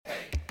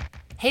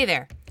Hey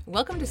there!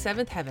 Welcome to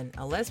Seventh Heaven,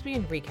 a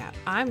lesbian recap.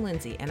 I'm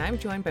Lindsay, and I'm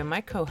joined by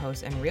my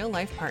co-host and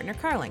real-life partner,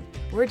 Carling.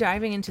 We're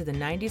diving into the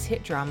 90s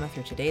hit drama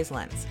through today's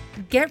lens.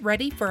 Get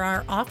ready for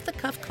our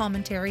off-the-cuff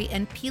commentary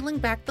and peeling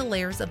back the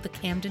layers of the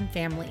Camden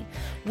family.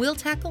 We'll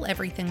tackle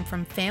everything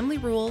from family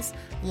rules,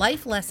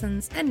 life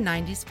lessons, and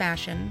 90s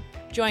fashion.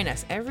 Join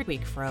us every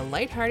week for a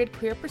lighthearted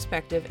queer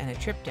perspective and a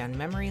trip down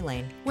memory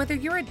lane. Whether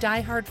you're a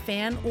diehard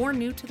fan or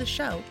new to the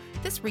show,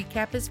 this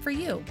recap is for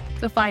you.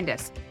 So find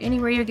us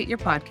anywhere you get your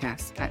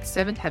podcasts at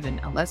Seventh Heaven,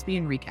 a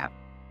lesbian recap.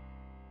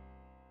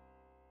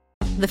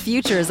 The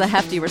future is a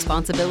hefty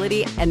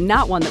responsibility and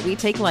not one that we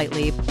take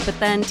lightly. But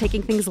then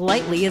taking things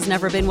lightly has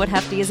never been what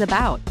Hefty is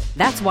about.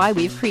 That's why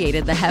we've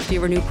created the Hefty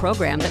Renew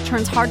program that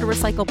turns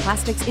hard-to-recycle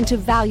plastics into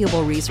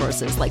valuable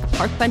resources like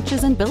park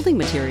benches and building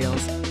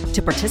materials.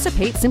 To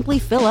participate, simply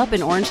fill up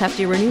an orange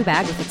Hefty Renew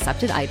bag with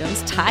accepted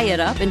items, tie it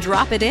up, and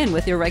drop it in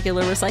with your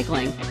regular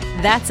recycling.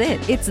 That's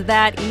it. It's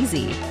that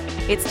easy.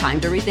 It's time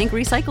to rethink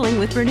recycling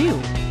with Renew.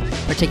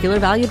 Particular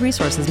valued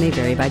resources may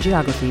vary by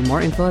geography.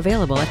 More info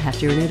available at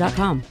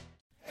heftyrenew.com.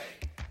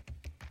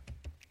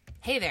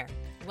 Hey there!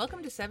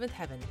 Welcome to Seventh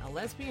Heaven, a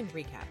lesbian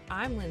recap.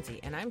 I'm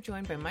Lindsay, and I'm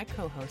joined by my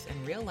co-host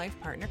and real-life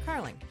partner,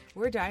 Carling.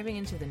 We're diving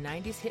into the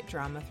 90s hit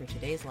drama through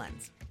today's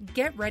lens.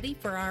 Get ready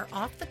for our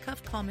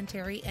off-the-cuff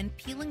commentary and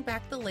peeling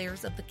back the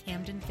layers of the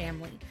Camden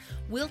family.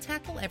 We'll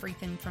tackle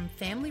everything from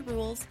family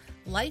rules,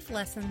 life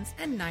lessons,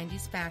 and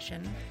 90s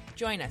fashion.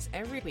 Join us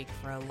every week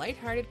for a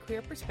lighthearted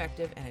queer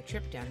perspective and a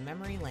trip down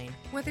memory lane.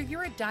 Whether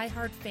you're a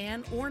diehard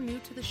fan or new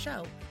to the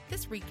show,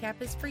 this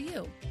recap is for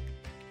you.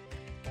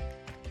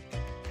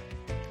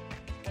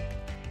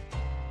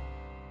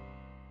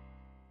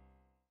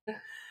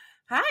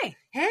 Hi!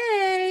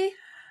 Hey!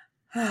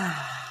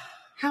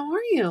 How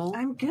are you?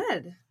 I'm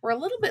good. We're a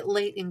little bit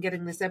late in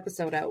getting this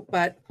episode out,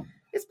 but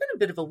it's been a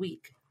bit of a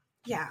week.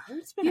 Yeah,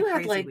 it's been a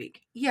crazy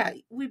week. Yeah,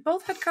 we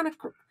both had kind of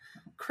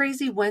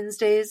crazy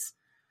Wednesdays,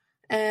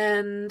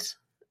 and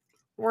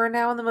we're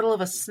now in the middle of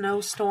a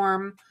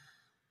snowstorm.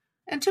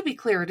 And to be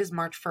clear, it is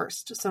March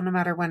 1st, so no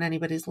matter when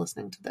anybody's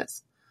listening to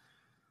this.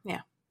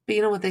 Yeah. But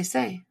you know what they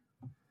say?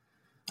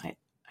 I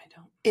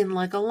don't. In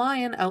like a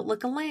lion, out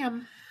like a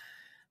lamb.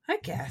 I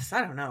guess.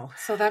 I don't know.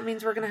 So that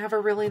means we're going to have a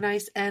really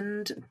nice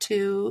end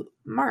to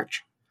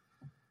March.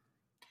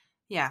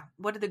 Yeah.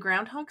 What did the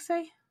groundhog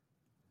say?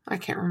 I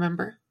can't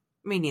remember.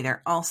 Me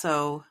neither.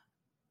 Also,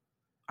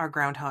 our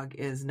groundhog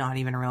is not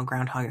even a real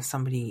groundhog. It's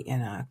somebody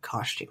in a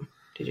costume.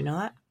 Did you know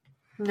that?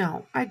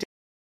 No, I didn't.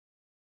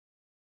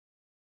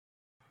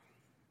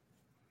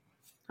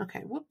 Okay,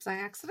 whoops, I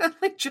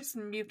accidentally just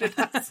muted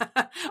us.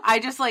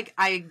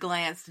 I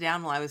glanced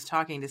down while I was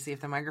talking to see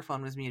if the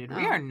microphone was muted.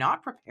 We are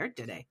not prepared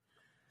today.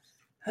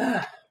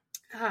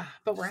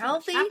 But we're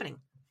healthy.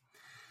 Happening.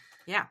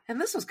 Yeah. And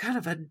this was kind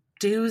of a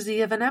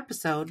doozy of an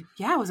episode.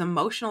 Yeah, it was an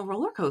emotional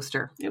roller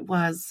coaster. It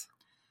was.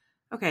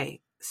 Okay,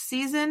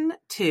 season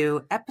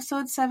 2,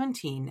 episode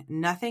 17,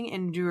 Nothing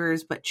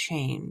Endures But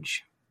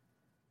Change.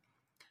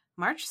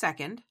 March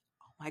 2nd.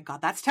 Oh my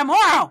God, that's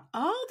tomorrow!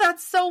 Oh,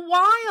 that's so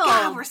wild.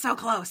 God, we're so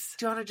close.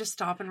 Do you want to just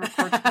stop and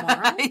record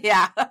tomorrow?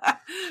 Yeah.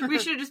 We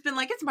should have just been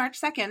like, it's March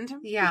 2nd.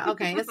 Yeah,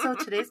 okay. So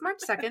today's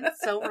March 2nd.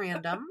 So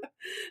random.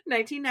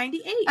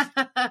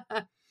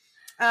 1998.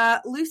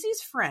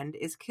 Lucy's friend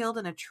is killed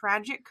in a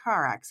tragic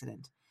car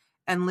accident,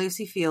 and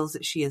Lucy feels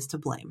that she is to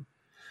blame.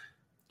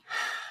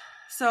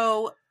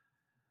 So,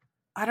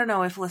 I don't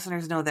know if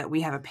listeners know that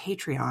we have a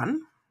Patreon,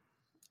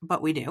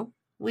 but we do.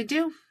 We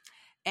do.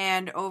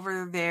 And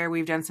over there,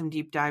 we've done some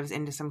deep dives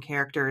into some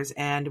characters,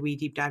 and we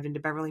deep dived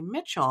into Beverly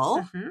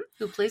Mitchell. Mm-hmm.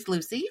 Who plays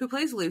Lucy.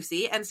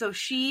 And so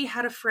she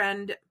had a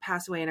friend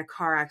pass away in a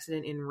car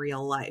accident in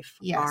real life.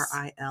 Yes.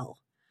 RIL.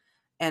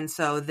 And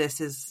so this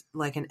is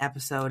like an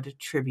episode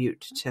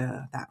tribute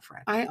to that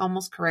friend. I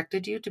almost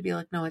corrected you to be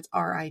like, no, it's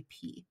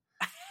RIP.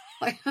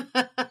 Like,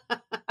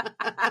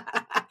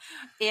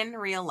 in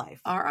real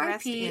life.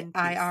 RIP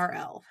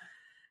IRL.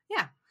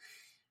 Yeah.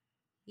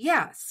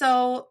 Yeah,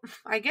 so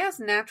I guess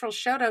natural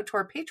shout out to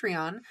our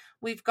Patreon.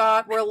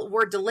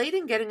 We're delayed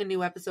in getting a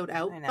new episode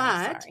out,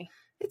 but sorry.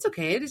 It's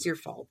okay. It is your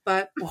fault.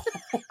 But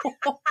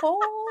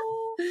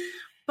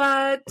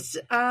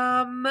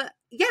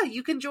yeah,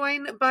 you can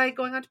join by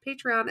going onto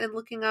Patreon and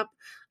looking up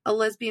a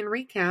lesbian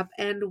recap,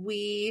 and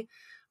we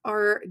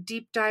are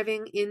deep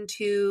diving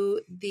into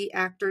the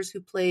actors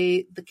who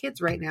play the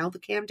kids right now, the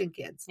Camden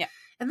kids. Yeah,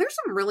 and there's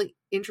some really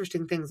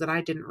interesting things that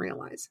I didn't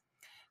realize.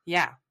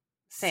 Yeah,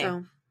 same.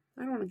 So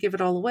I don't want to give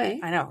it all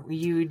away. I know.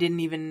 You didn't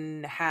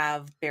even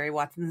have Barry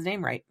Watson's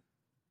name right.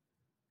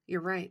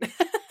 You're right.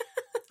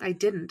 I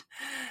didn't.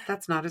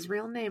 That's not his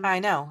real name. I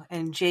know.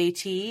 And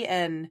JT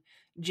and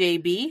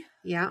JB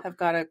have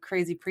got a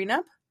crazy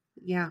prenup.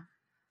 Yeah.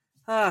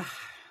 All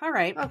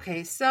right.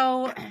 Okay,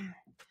 so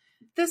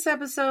this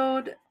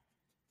episode...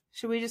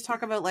 Should we just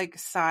talk about like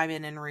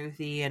Simon and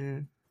Ruthie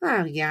and...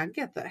 Oh, yeah.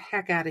 Get the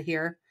heck out of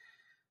here.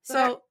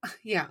 So,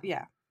 yeah.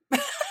 Yeah.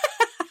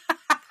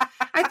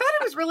 I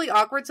thought it was really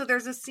awkward. So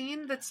there's a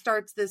scene that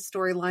starts this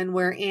storyline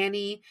where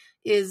Annie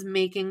is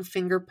making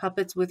finger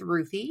puppets with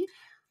Ruthie.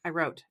 I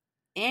wrote,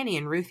 Annie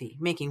and Ruthie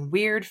making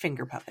weird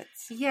finger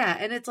puppets. Yeah,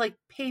 and it's like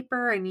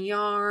paper and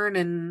yarn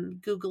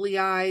and googly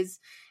eyes.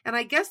 And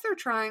I guess they're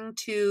trying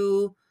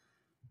to,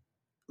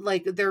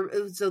 like,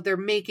 they're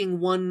making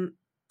one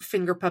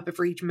finger puppet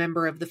for each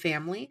member of the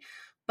family.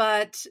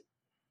 But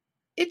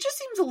it just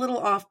seems a little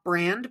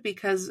off-brand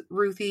because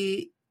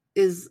Ruthie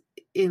is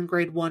in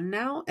grade 1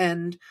 now,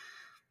 and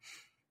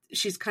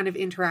she's kind of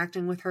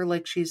interacting with her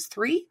like she's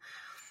 3.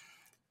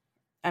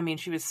 I mean,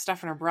 she was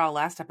stuffing her bra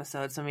last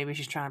episode, so maybe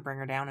she's trying to bring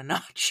her down a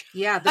notch.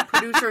 Yeah, the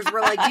producers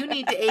were like, you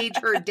need to age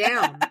her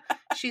down.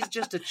 She's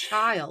just a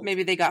child.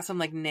 Maybe they got some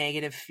like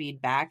negative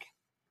feedback,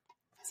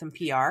 some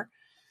PR.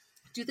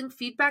 Do you think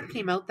feedback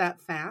came out that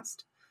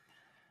fast?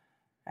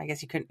 I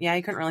guess you couldn't. Yeah,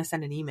 you couldn't really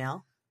send an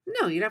email.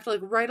 No, you'd have to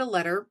like write a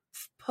letter,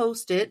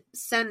 post it,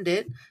 send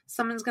it.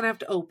 Someone's going to have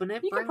to open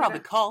it. You could probably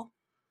call.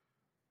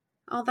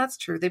 Oh, that's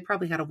true. They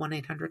probably had a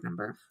 1-800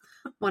 number.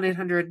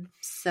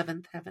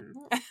 1-800-7th-Heaven.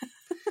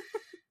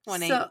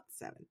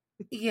 187.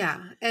 Yeah.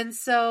 And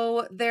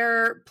so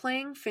they're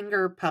playing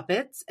finger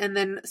puppets, and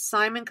then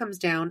Simon comes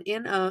down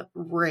in a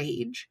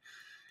rage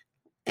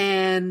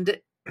and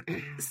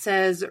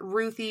says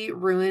Ruthie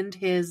ruined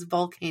his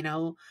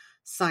volcano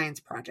science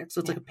project. So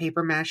it's like a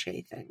paper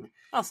mache thing.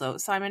 Also,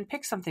 Simon,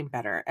 pick something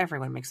better.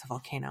 Everyone makes a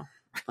volcano.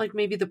 Like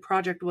maybe the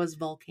project was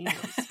volcanoes.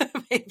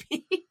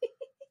 Maybe.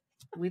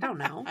 We don't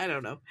know. I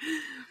don't know.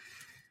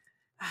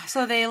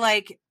 So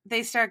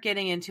they start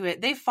getting into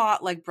it. They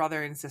fought like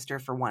brother and sister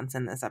for once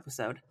in this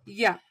episode.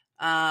 Yeah.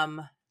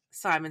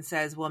 Simon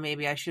says, well,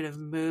 maybe I should have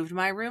moved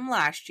my room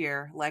last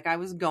year like I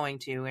was going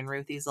to. And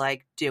Ruthie's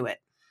like, do it.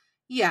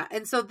 Yeah.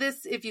 And so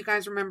this, if you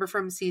guys remember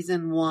from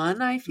season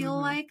 1, I feel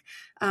like,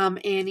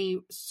 Annie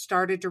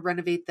started to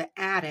renovate the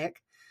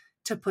attic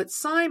to put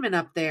Simon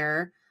up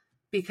there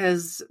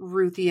because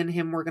Ruthie and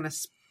him were going to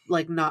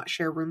like not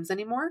share rooms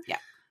anymore. Yeah.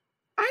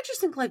 I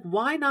just think, like,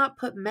 why not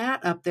put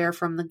Matt up there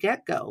from the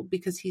get-go?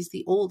 Because he's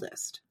the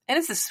oldest. And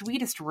it's the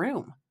sweetest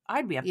room.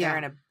 I'd be up there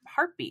in a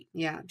heartbeat.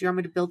 Yeah. Do you want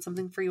me to build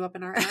something for you up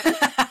in our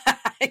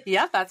attic?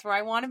 Yeah, that's where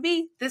I want to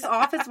be. This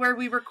office where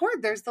we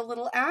record, there's the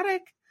little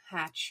attic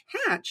hatch.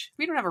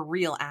 We don't have a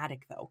real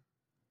attic, though.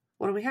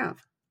 What do we have?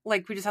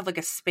 Like, we just have, like,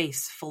 a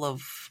space full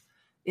of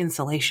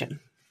insulation.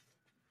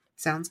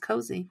 Sounds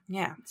cozy.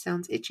 Yeah.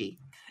 Sounds itchy.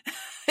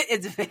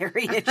 It's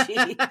very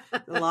itchy.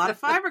 A lot of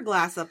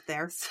fiberglass up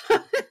there.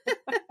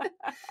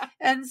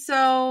 And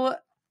so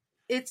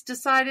it's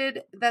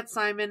decided that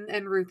Simon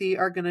and Ruthie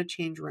are going to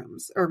change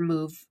rooms or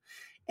move.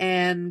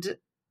 And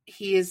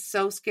he is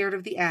so scared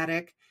of the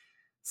attic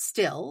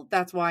still.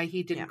 That's why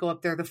he didn't go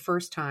up there the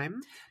first time.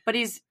 But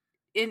he's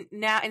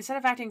now, instead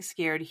of acting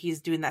scared,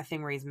 he's doing that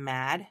thing where he's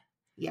mad.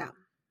 Yeah.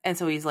 And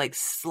so he's like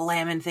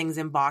slamming things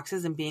in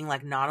boxes and being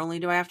like, not only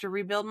do I have to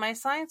rebuild my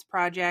science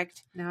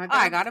project, now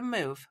I got to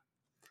move.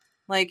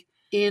 Like,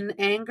 in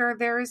anger,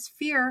 there is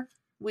fear.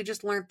 We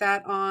just learned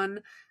that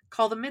on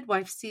Call the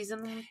Midwife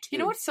season 2. You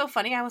know what's so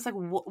funny? I was like,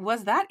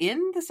 was that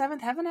in the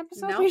Seventh Heaven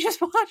episode No. we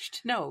just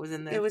watched? No, it was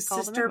in the It was Call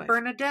the Sister Midwife.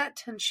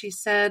 Bernadette, and she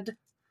said,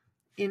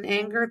 in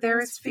anger, there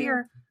is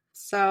fear.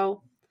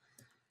 So,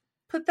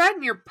 put that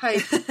in your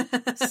pipe,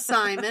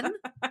 Simon.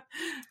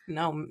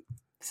 No,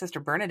 Sister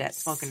Bernadette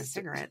smoking a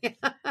cigarette.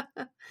 Yeah.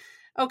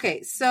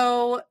 Okay,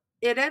 so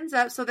it ends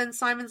up, so then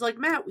Simon's like,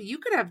 Matt, you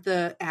could have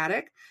the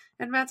attic.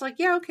 And Matt's like,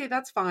 yeah, okay,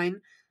 that's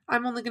fine.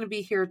 I'm only going to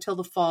be here till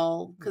the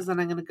fall because then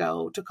I'm going to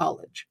go to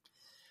college.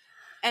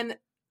 And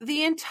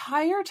the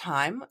entire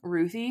time,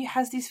 Ruthie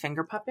has these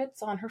finger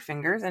puppets on her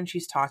fingers and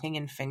she's talking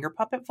in finger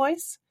puppet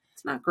voice.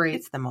 It's not great.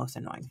 It's the most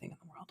annoying thing in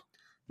the world.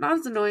 Not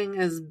as annoying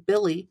as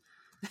Billy.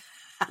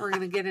 We're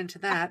going to get into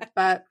that.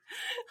 But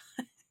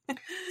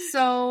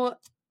so,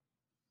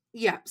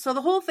 yeah. So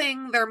the whole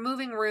thing, they're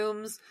moving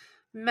rooms.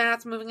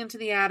 Matt's moving into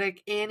the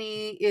attic.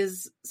 Annie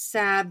is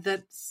sad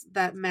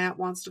that Matt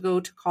wants to go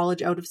to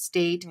college out of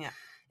state. Yeah.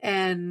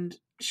 And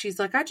she's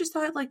like, I just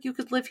thought like you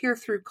could live here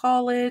through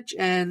college.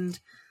 And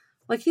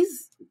like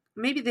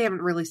maybe they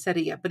haven't really said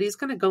it yet, but he's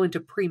going to go into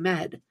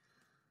pre-med.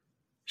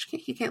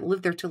 He can't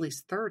live there till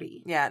he's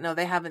 30. Yeah, no,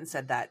 they haven't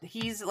said that.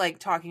 He's like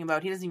talking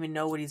about, he doesn't even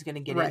know what he's going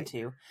to get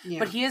into. Yeah.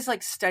 But he is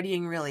like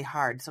studying really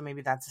hard. So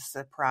maybe that's a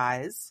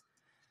surprise.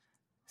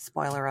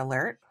 Spoiler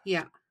alert.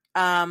 Yeah.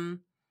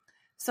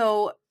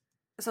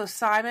 So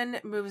Simon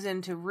moves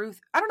into Ruth.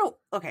 I don't know.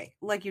 Okay,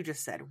 like you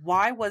just said,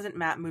 why wasn't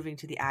Matt moving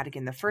to the attic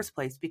in the first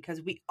place?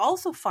 Because we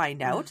also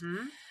find out,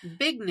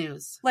 big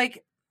news.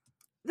 like,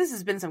 this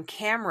has been some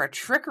camera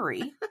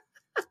trickery.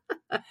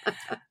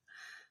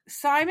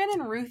 Simon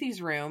and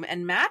Ruthie's room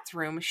and Matt's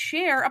room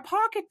share a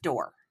pocket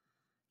door.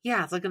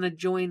 Yeah, it's like an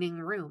adjoining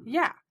room.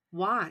 Yeah.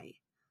 Why?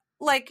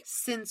 Like,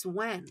 since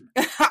when?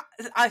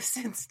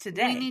 Since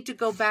today. We need to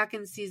go back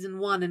in season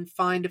 1 and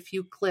find a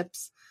few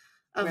clips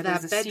of where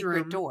that there's a bedroom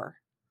secret door.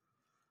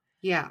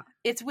 Yeah.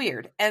 It's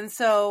weird. And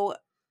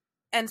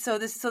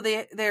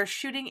they're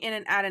shooting in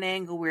and at an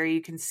angle where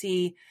you can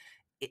see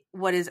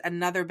what is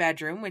another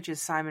bedroom, which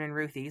is Simon and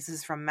Ruthie's. This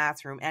is from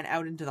Matt's room, and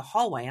out into the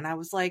hallway. And I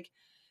was like,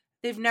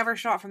 they've never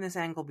shot from this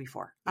angle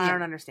before. I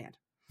don't understand.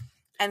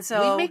 And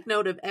so we make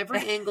note of every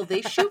angle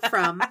they shoot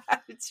from.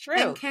 It's true.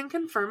 And can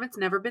confirm it's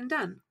never been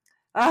done.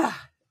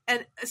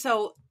 And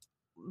so,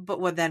 but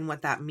what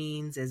that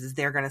means is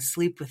they're going to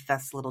sleep with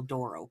this little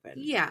door open.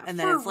 Yeah. And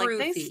then it's like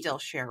they still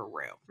share a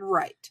room.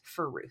 Right.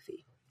 For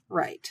Ruthie.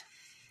 Right.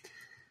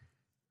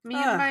 Me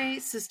and my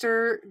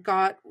sister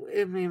got,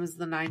 I mean, it was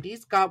the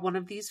 90s, got one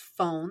of these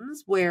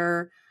phones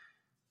where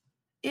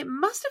it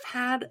must have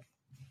had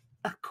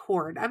a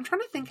cord. I'm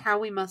trying to think how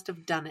we must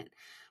have done it.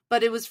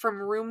 But it was from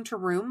room to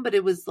room, but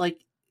it was like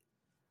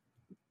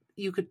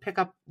you could pick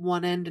up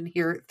one end and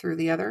hear it through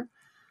the other.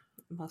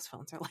 Most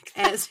phones are like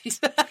that.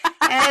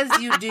 As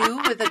you do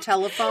with a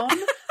telephone.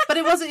 But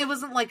it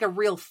wasn't like a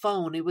real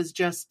phone. It was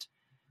just...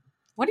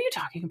 What are you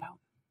talking about?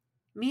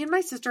 Me and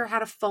my sister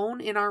had a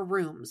phone in our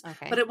rooms,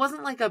 okay. But it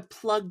wasn't like a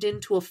plugged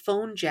into a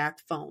phone jack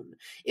phone.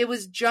 It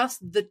was just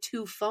the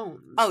two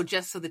phones. Oh,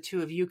 just so the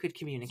two of you could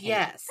communicate.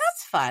 Yes.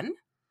 That's fun.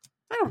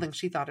 I don't think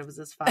she thought it was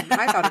as fun.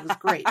 I thought it was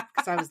great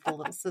because I was the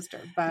little sister.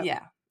 But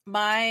yeah,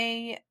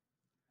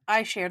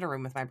 I shared a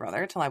room with my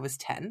brother till I was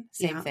 10.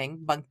 Same thing,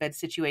 bunk bed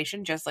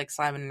situation, just like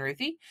Simon and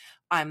Ruthie.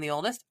 I'm the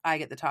oldest. I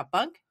get the top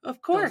bunk.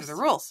 Of course. Those are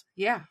the rules.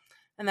 Yeah.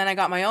 And then I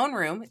got my own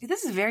room.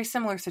 This is a very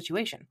similar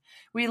situation.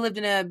 We lived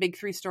in a big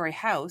 3-story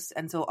house,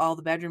 and so all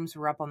the bedrooms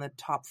were up on the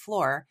top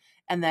floor,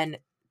 and then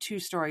 2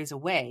 stories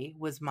away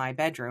was my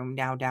bedroom,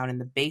 now down in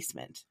the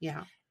basement.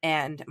 Yeah.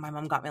 And my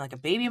mom got me like a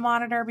baby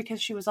monitor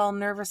because she was all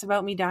nervous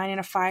about me dying in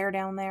a fire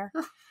down there.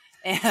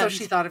 And so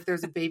she thought if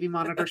there's a baby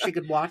monitor, she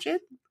could watch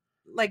it?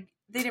 Like,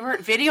 they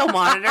weren't video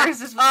monitors.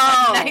 This was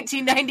like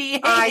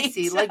 1998. I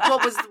see. Like,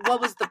 what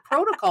was the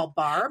protocol,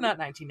 Barb? Not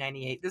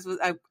 1998. This was,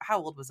 how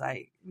old was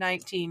I?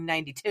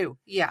 1992.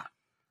 Yeah.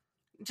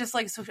 Just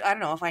like, so I don't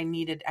know if I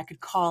could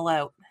call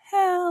out,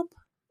 help,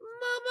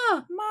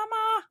 Mama.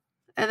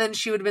 And then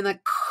she would have been like,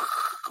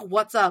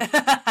 what's up?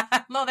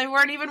 No, they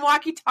weren't even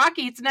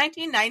walkie-talkie. It's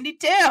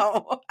 1992.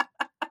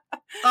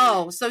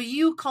 Oh, so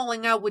you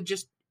calling out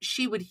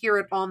she would hear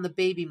it on the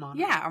baby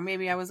monitor. Yeah, or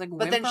maybe I was like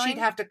whimpering. But then she'd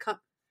have to come.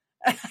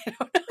 I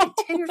don't know.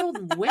 10 years old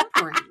and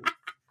whimpering.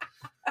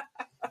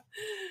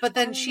 But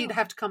then she'd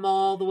have to come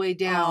all the way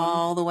down.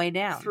 All the way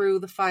down. Through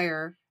the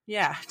fire.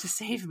 Yeah, to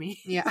save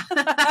me. Yeah.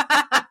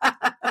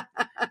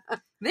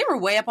 They were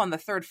way up on the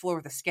 3rd floor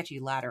with a sketchy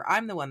ladder.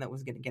 I'm the one that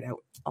was going to get out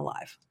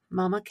alive.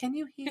 Mama, can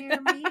you hear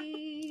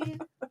me?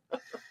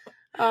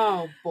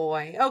 Oh,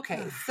 boy.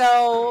 Okay,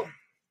 so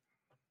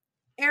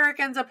Eric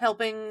ends up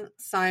helping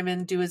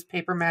Simon do his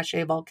paper mache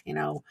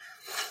volcano.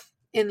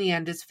 In the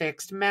end, is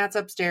fixed. Matt's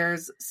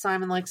upstairs.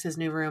 Simon likes his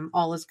new room.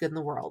 All is good in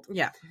the world.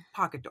 Yeah.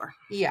 Pocket door.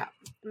 Yeah.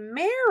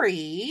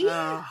 Mary.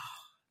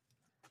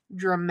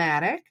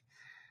 Dramatic.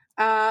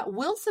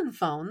 Wilson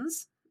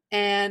phones.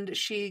 And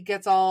she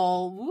gets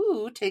all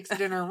woo, takes it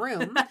in her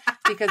room.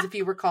 Because if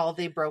you recall,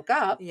 they broke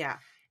up. Yeah.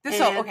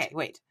 Okay,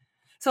 wait.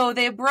 So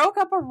they broke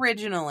up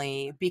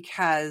originally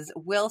because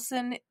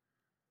Wilson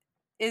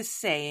is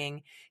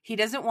saying he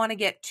doesn't want to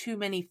get too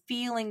many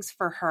feelings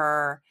for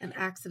her and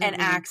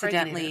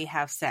accidentally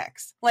have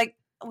sex. Like,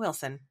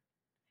 Wilson,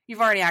 you've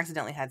already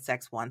accidentally had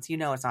sex once. You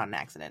know it's not an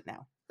accident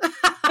now.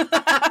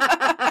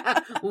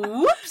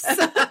 Whoops.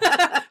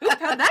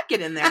 How'd that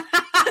get in there?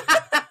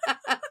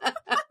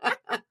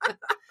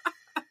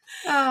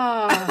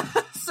 Oh.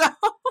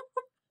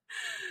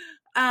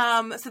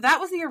 So that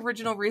was the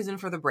original reason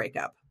for the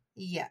breakup.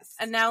 Yes.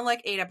 And now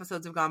like 8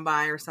 episodes have gone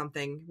by or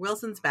something.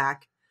 Wilson's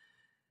back.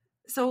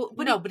 So,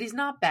 but he's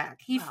not back.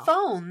 He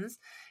phones.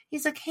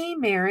 He's like, "Hey,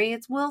 Mary,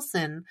 it's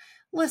Wilson.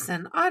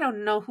 Listen, I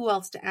don't know who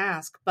else to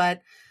ask,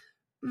 but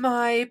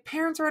my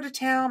parents are out of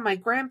town. My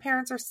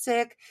grandparents are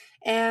sick,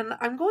 and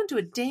I'm going to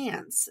a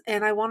dance,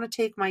 and I want to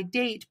take my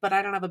date, but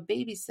I don't have a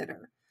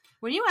babysitter."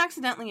 When you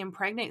accidentally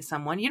impregnate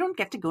someone, you don't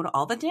get to go to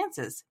all the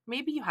dances.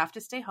 Maybe you have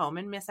to stay home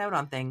and miss out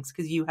on things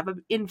because you have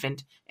an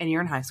infant and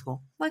you're in high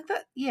school. Like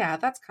that. Yeah,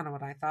 that's kind of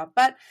what I thought.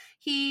 But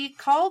he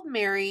called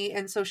Mary,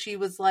 and so she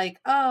was like,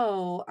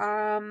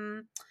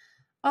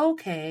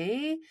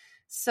 okay.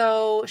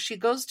 So she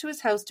goes to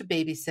his house to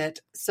babysit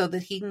so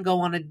that he can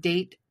go on a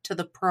date to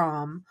the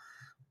prom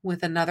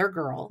with another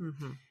girl.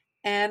 Mm-hmm.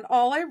 And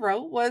all I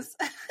wrote was,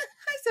 I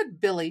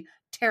said, Billy,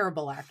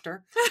 terrible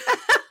actor.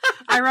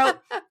 I wrote,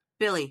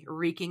 Billy,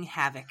 wreaking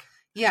havoc.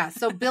 Yeah,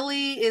 so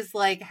Billy is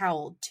like, how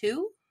old?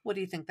 2? What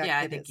do you think that kid is? Yeah,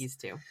 I think he's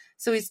 2.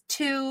 So he's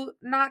 2,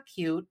 not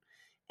cute.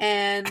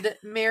 And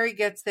Mary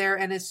gets there,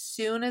 and as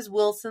soon as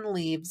Wilson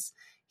leaves,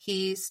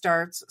 he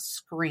starts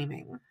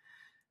screaming.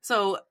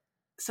 So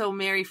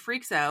Mary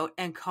freaks out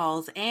and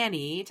calls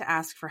Annie to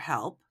ask for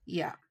help.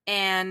 Yeah.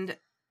 And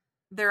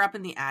they're up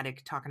in the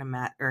attic talking to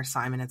Matt or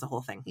Simon. It's a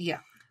whole thing. Yeah.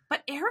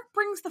 But Eric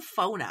brings the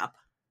phone up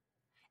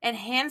and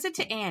hands it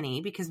to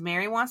Annie because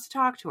Mary wants to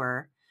talk to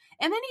her.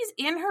 And then he's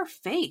in her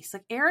face.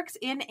 Like, Eric's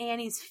in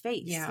Annie's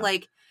face. Yeah.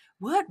 Like,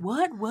 what?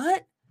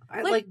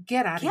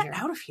 Get out of here. Get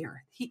out of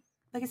here.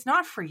 It's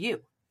not for you.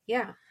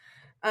 Yeah.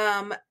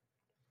 And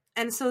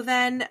so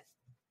then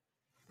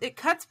it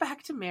cuts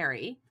back to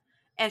Mary.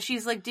 And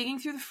she's, like, digging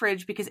through the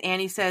fridge because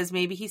Annie says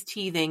maybe he's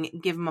teething.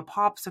 Give him a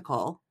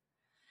popsicle.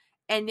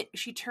 And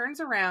she turns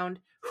around.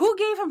 Who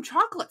gave him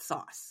chocolate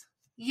sauce?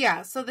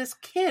 Yeah, so this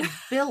kid,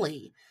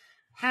 Billy,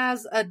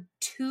 has a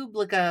tube,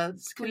 like a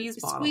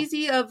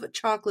squeezy of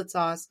chocolate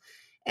sauce,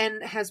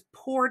 and has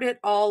poured it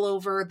all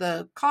over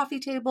the coffee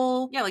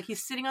table. Yeah, like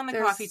he's sitting on the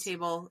coffee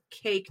table,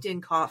 caked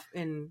in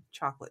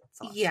chocolate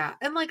sauce. Yeah,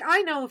 and like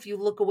I know if you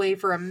look away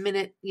for a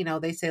minute, you know,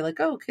 they say like,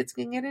 oh, kids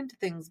can get into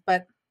things,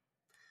 but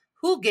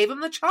who gave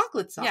him the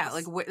chocolate sauce? Yeah,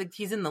 like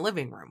he's in the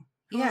living room.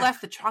 Who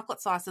left the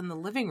chocolate sauce in the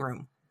living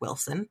room?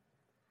 Wilson.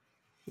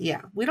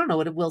 Yeah, we don't know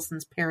what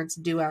Wilson's parents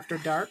do after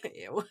dark.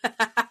 Ew.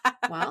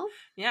 Well,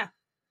 yeah.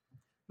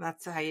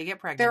 That's how you get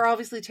pregnant. They're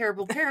obviously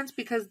terrible parents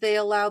because they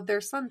allowed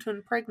their son to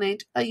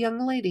impregnate a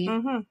young lady.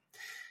 Mm-hmm.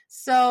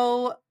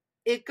 So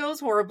it goes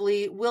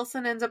horribly.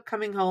 Wilson ends up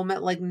coming home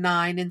at like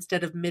 9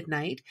 instead of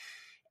midnight.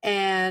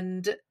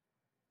 And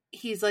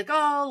he's like,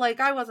 oh,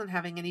 like I wasn't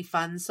having any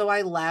fun, so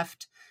I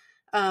left.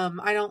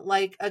 I don't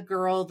like a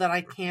girl that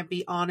I can't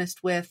be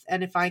honest with.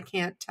 And if I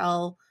can't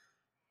tell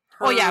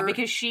her... Oh, yeah,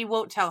 because she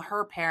won't tell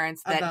her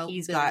parents that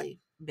he's got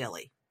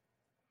Billy.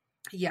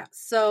 Yeah,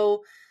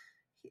 so...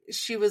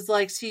 She was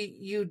like,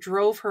 you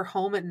drove her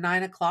home at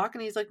 9 o'clock?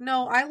 And he's like,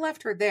 no, I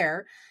left her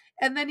there.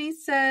 And then he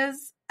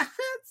says,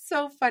 it's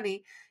so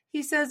funny.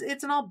 He says,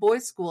 it's an all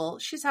boys school.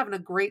 She's having a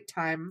great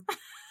time.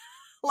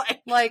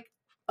 like,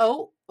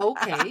 oh,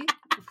 okay.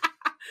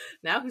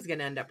 Now who's going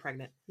to end up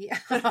pregnant? Yeah.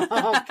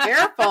 Oh,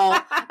 careful.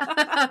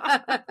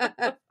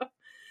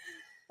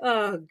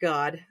 Oh,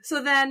 God.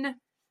 So then,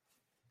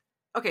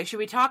 okay, should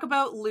we talk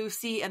about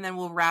Lucy and then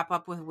we'll wrap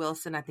up with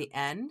Wilson at the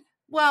end?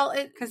 Well,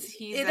 because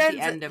he's at the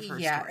end of her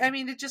story. I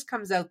mean, it just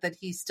comes out that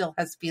he still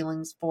has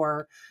feelings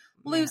for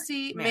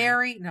Lucy,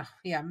 Mary,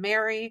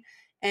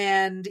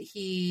 and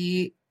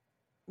he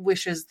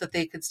wishes that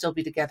they could still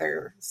be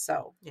together.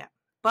 So, yeah.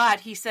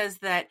 But he says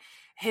that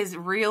his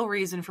real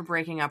reason for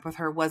breaking up with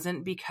her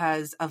wasn't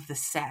because of the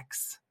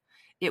sex.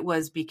 It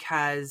was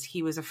because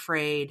he was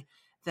afraid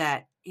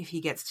that if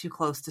he gets too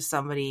close to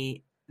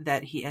somebody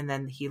and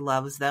then he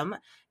loves them,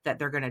 that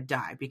they're going to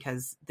die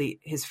because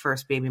his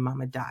first baby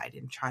mama died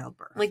in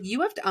childbirth. Like,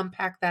 you have to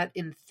unpack that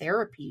in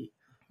therapy.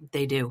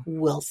 They do.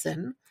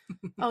 Wilson.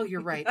 Oh,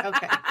 you're right.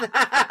 Okay.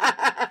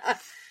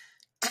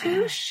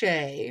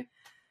 Touche.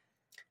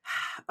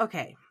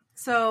 Okay.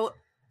 So,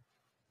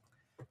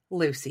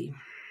 Lucy.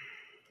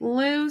 So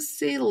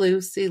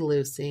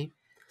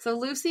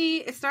Lucy,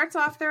 it starts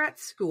off there at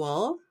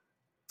school.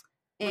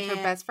 With her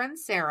best friend,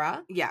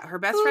 Sarah. Yeah, her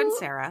best friend,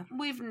 Sarah.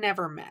 We've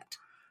never met.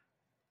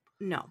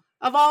 No.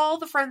 Of all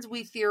the friends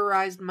we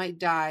theorized might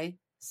die,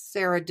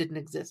 Sarah didn't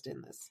exist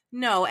in this.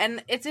 No,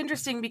 and it's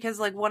interesting because,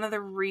 like, one of the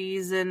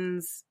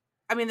reasons...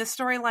 I mean, the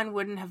storyline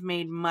wouldn't have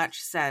made much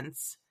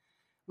sense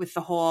with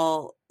the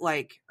whole,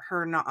 like,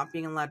 her not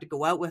being allowed to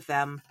go out with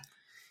them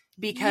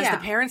because the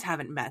parents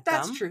haven't met them.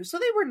 That's true. So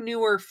they were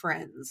newer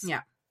friends.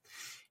 Yeah.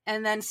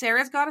 And then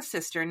Sarah's got a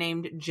sister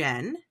named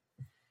Jen.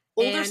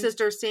 Older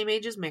sister, same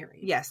age as Mary.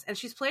 Yes, and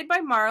she's played by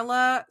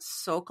Marla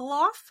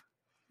Sokoloff.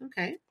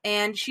 Okay.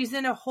 And she's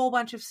in a whole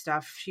bunch of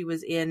stuff. She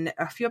was in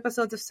a few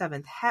episodes of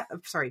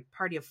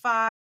Party of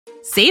Five.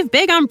 Save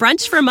big on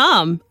brunch for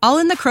mom, all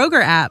in the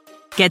Kroger app.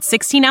 Get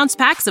 16-ounce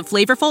packs of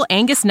flavorful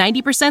Angus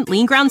 90%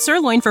 lean ground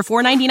sirloin for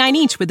 $4.99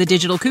 each with a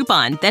digital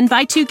coupon. Then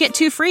buy 2, get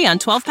 2 free on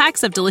 12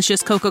 packs of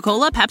delicious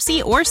Coca-Cola,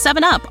 Pepsi, or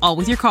 7-Up, all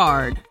with your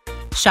card.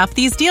 Shop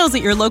these deals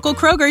at your local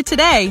Kroger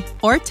today,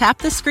 or tap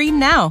the screen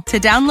now to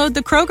download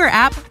the Kroger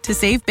app to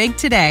save big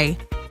today.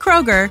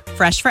 Kroger,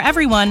 fresh for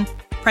everyone.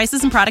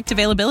 Prices and product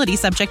availability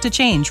subject to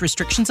change.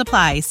 Restrictions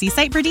apply. See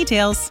site for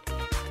details.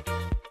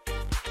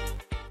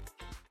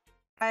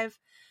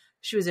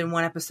 She was in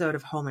one episode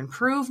of Home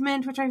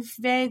Improvement, which I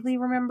vaguely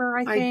remember,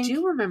 I think. I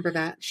do remember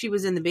that. She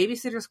was in the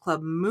Babysitter's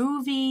Club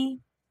movie.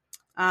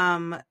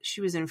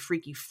 She was in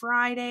Freaky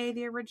Friday,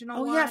 the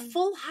original one. Oh, yeah,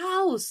 Full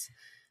House.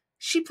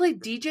 She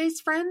played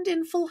DJ's friend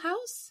in Full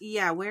House?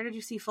 Yeah, where did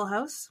you see Full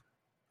House?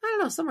 I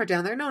don't know, somewhere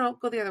down there. No,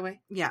 go the other way.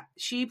 Yeah,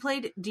 she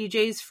played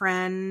DJ's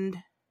friend.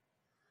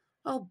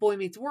 Oh, Boy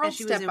Meets World,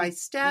 Step by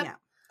Step. Yeah.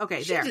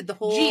 Okay, she there. Did the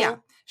whole...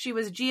 Gia. She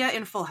was Gia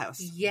in Full House.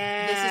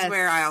 Yes. This is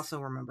where I also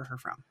remember her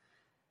from.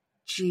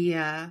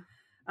 Gia.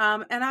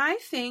 And I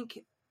think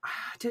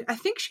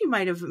she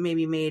might have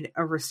maybe made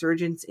a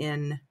resurgence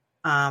in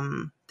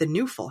the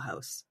new Full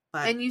House.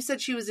 But, and you said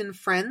she was in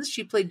Friends?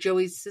 She played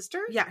Joey's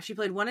sister? Yeah, she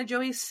played one of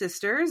Joey's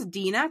sisters,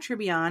 Dina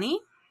Tribbiani,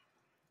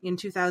 in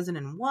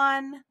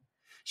 2001.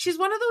 She's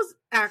one of those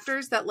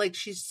actors that, like,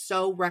 she's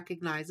so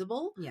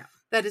recognizable. Yeah.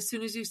 That as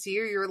soon as you see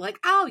her, you're like,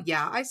 oh,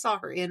 yeah, I saw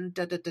her in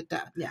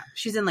da-da-da-da. Yeah.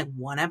 She's in, like,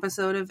 one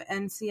episode of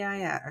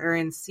NCIS, or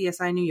in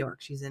CSI New York.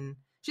 She's in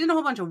a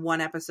whole bunch of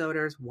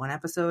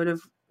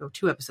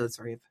two episodes,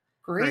 of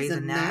Grey's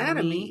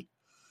Anatomy.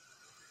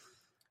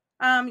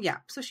 Yeah,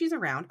 so she's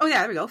around. Oh, yeah,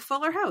 there we go.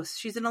 Fuller House.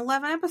 She's in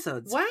 11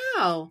 episodes.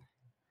 Wow.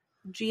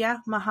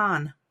 Gia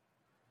Mahan.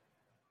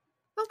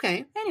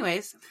 Okay.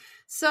 Anyways,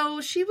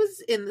 So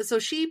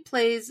she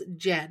plays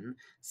Jen,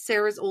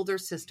 Sarah's older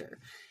sister.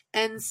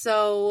 And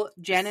so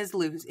Jen is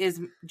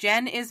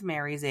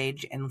Mary's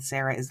age and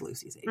Sarah is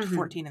Lucy's age,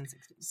 14 and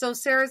 16. So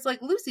Sarah's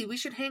like, Lucy, we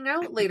should hang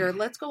out later.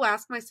 Let's go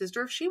ask my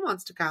sister if she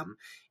wants to come.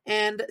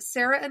 And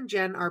Sarah and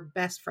Jen are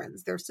best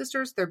friends. They're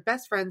sisters. They're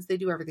best friends. They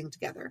do everything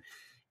together.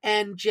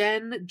 And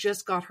Jen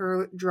just got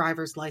her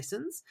driver's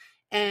license.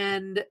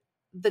 And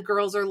the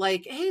girls are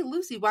like, hey,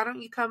 Lucy, why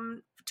don't you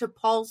come to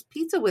Paul's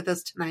Pizza with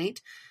us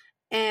tonight?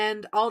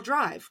 And I'll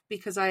drive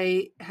because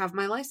I have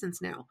my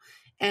license now.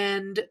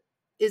 And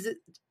is it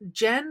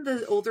Jen,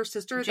 the older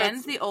sister?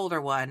 Jen's the older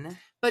one.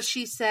 But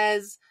she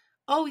says,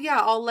 oh,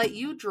 yeah, I'll let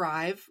you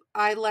drive.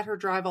 I let her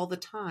drive all the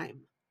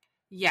time.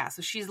 Yeah,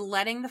 so she's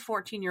letting the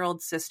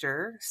 14-year-old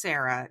sister,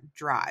 Sarah,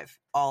 drive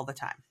all the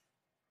time.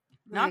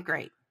 Not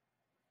great.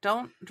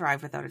 Don't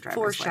drive without a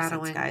driver's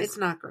license, guys. It's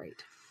not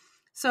great.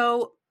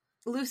 So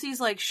Lucy's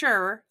like,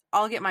 sure,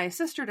 I'll get my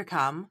sister to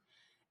come,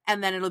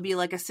 and then it'll be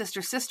like a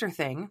sister-sister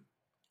thing.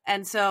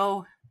 And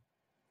so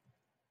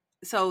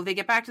they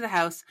get back to the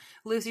house.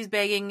 Lucy's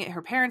begging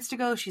her parents to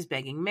go. She's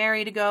begging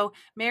Mary to go.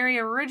 Mary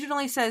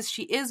originally says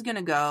she is going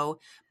to go,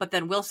 but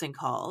then Wilson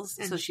calls,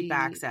 and so she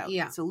backs out.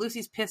 Yeah. So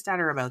Lucy's pissed at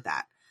her about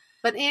that.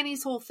 But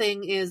Annie's whole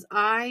thing is,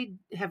 I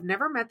have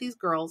never met these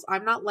girls.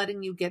 I'm not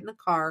letting you get in a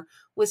car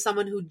with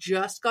someone who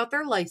just got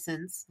their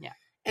license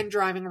and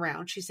driving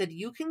around. She said,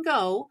 you can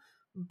go,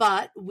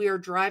 but we're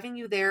driving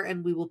you there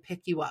and we will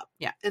pick you up.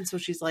 Yeah. And so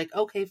she's like,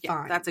 okay,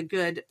 fine. That's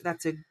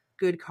a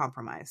good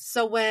compromise.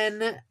 So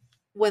when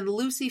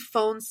Lucy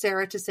phones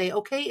Sarah to say,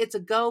 okay, it's a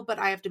go, but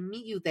I have to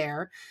meet you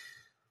there,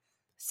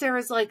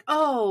 Sarah's like,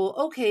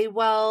 oh, okay,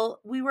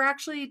 well, we were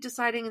actually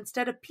deciding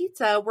instead of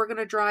pizza, we're going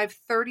to drive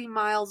 30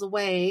 miles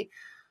away,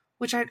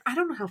 which I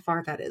don't know how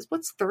far that is.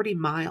 What's 30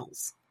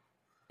 miles?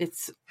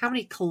 How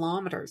many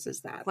kilometers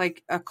is that?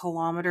 Like a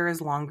kilometer is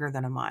longer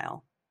than a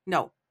mile.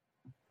 No.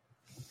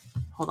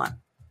 Hold on.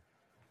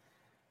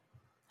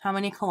 How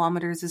many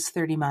kilometers is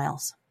 30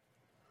 miles?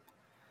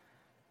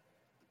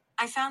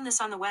 I found this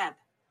on the web.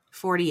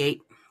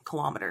 48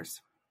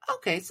 kilometers.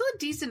 Okay, so a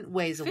decent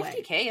ways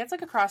away. 50K, that's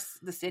like across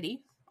the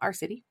city, our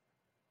city.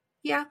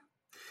 Yeah.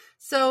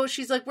 So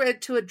she's like, we're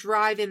to a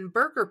drive-in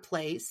burger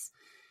place.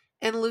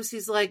 And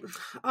Lucy's like,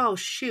 oh,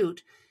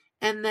 shoot.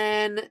 And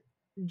then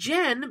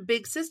Jen,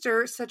 big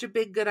sister, such a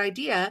big good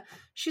idea.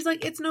 She's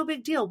like, it's no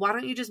big deal. Why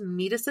don't you just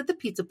meet us at the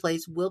pizza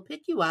place? We'll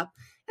pick you up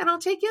and I'll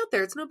take you out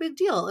there. It's no big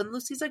deal. And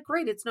Lucy's like,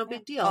 great, it's no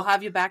big deal. I'll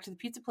have you back to the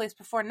pizza place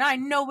before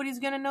 9. Nobody's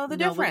going to know the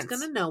difference. No one's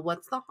going to know.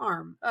 What's the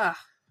harm? Ugh.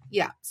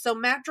 Yeah. So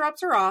Matt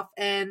drops her off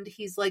and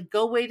he's like,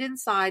 go wait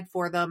inside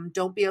for them.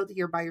 Don't be out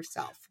here by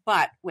yourself.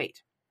 But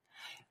wait.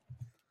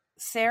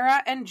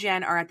 Sarah and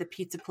Jen are at the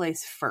pizza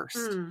place first.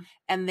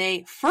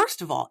 And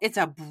first of all, it's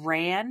a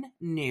brand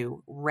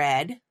new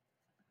red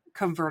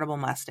convertible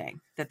Mustang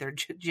that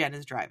Jen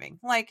is driving.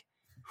 Like,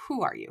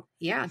 who are you?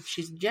 Yeah,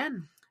 she's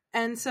Jen.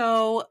 And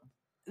so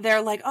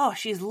they're like, oh,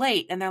 she's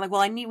late. And they're like,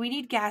 well, we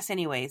need gas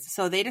anyways.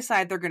 So they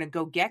decide they're going to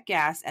go get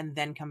gas and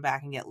then come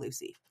back and get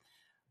Lucy.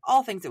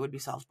 All things that would be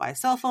solved by a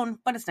cell phone,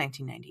 but it's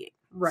 1998.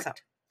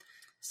 Right.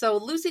 So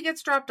Lucy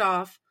gets dropped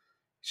off.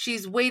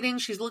 She's waiting.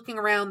 She's looking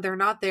around. They're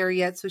not there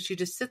yet. So she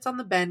just sits on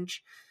the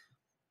bench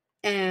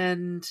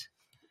and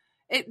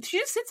she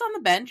just sits on the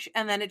bench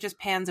and then it just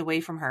pans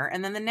away from her.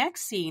 And then the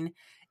next scene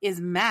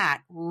is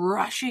Matt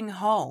rushing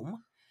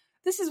home.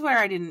 This is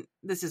where the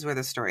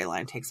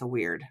storyline takes a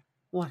weird.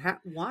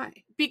 Why?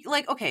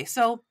 Okay,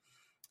 so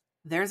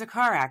there's a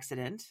car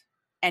accident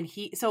and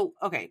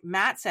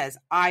Matt says,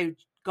 I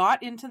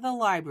got into the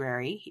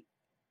library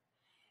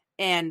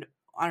and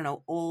I don't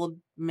know, old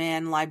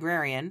man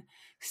librarian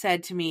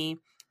said to me,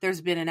 there's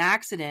been an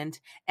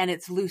accident and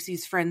it's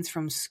Lucy's friends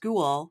from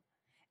school.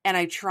 And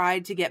I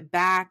tried to get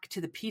back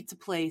to the pizza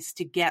place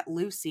to get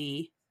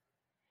Lucy,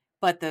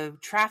 but the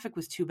traffic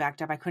was too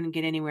backed up. I couldn't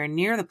get anywhere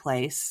near the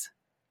place.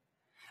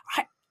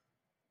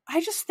 I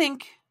just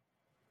think,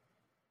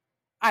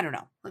 I don't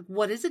know. Like,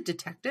 what is it,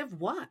 detective?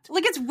 What?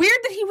 Like, it's weird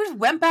that he just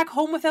went back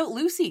home without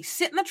Lucy,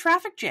 sit in the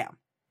traffic jam.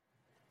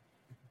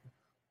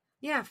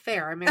 Yeah,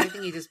 fair. I mean, I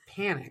think he just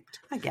panicked.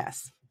 I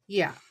guess.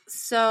 Yeah.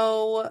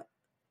 So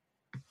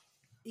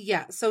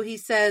he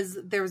says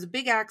there was a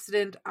big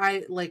accident.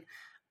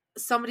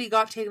 Somebody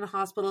got taken to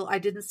hospital. I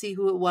didn't see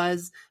who it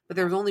was, but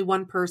there was only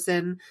one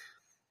person.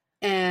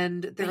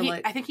 And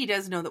I think he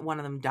does know that one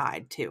of them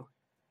died too.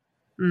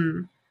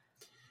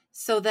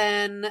 So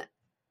then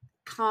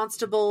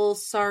Constable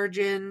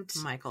Sergeant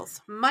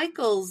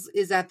Michaels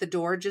is at the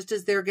door just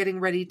as they're getting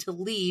ready to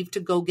leave to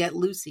go get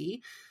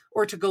Lucy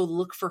or to go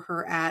look for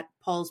her at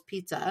Paul's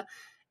Pizza.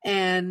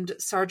 And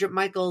Sergeant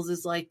Michaels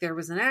is like, there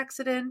was an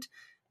accident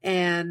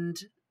and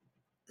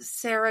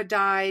Sarah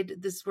died.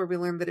 This is where we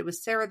learned that it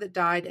was Sarah that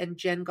died and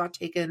Jen got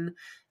taken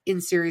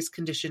in serious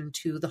condition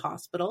to the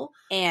hospital.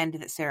 And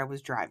that Sarah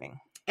was driving.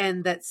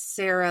 And that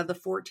Sarah, the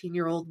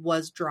 14-year-old,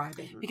 was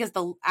driving. Because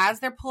as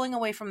they're pulling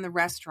away from the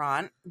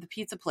restaurant, the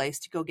pizza place,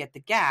 to go get the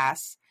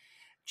gas,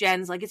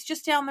 Jen's like, it's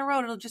just down the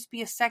road. It'll just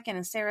be a second.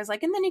 And Sarah's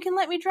like, and then you can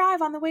let me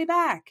drive on the way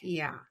back.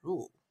 Yeah.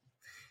 Ooh.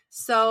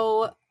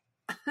 So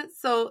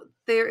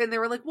they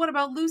were like, what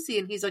about Lucy?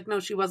 And he's like, no,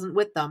 she wasn't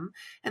with them.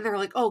 And they're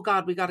like, oh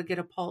God, we got to get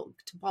to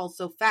Paul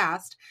so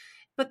fast.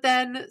 But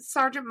then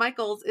Sergeant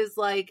Michaels is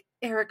like,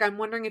 Eric, I'm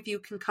wondering if you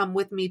can come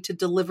with me to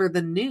deliver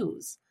the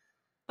news.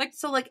 Like,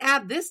 so like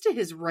add this to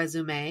his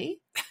resume,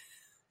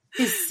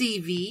 his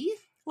CV.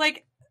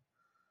 Like,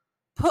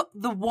 put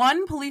the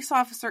one police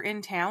officer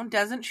in town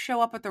doesn't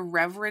show up at the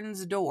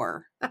Reverend's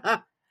door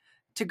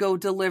to go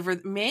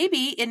deliver.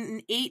 Maybe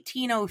in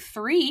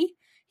 1803,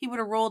 he would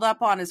have rolled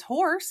up on his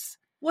horse.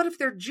 What if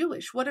they're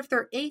Jewish? What if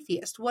they're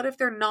atheist? What if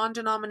they're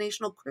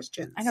non-denominational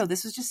Christians? I know,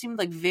 this just seemed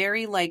like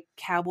very like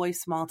cowboy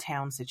small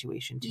town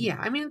situation to me. Yeah,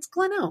 I mean, it's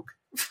Glen Oak.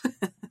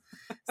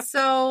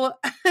 So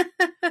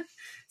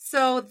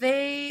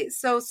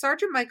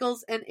Sergeant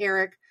Michaels and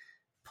Eric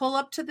pull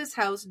up to this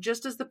house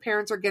just as the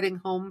parents are getting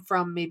home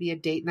from maybe a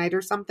date night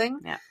or something.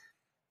 Yeah.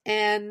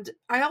 And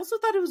I also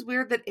thought it was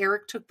weird that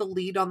Eric took the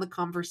lead on the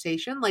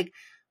conversation. Like,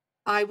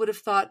 I would have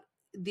thought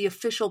the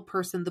official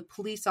person, the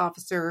police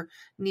officer,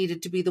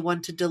 needed to be the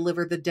one to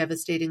deliver the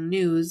devastating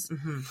news.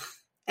 Mm-hmm.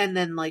 And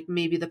then, like,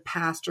 maybe the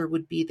pastor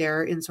would be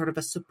there in sort of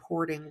a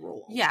supporting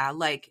role. Yeah,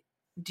 like,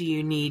 do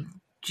you need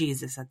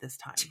Jesus at this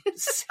time?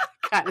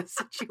 Kind of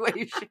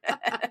situation.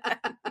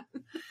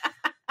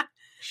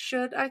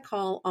 Should I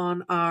call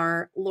on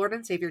our Lord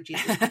and Savior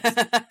Jesus? Knock,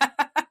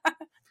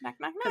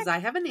 knock, Because knock. I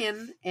have an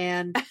in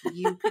and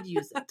you could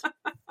use it.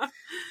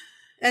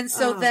 And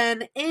so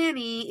then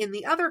Annie in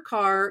the other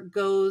car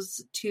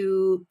goes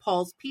to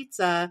Paul's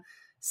Pizza,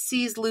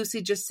 sees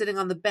Lucy just sitting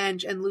on the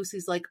bench, and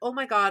Lucy's like, oh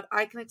my God,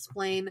 I can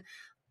explain.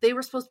 They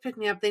were supposed to pick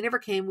me up. They never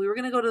came. We were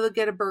going to go to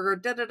get a burger.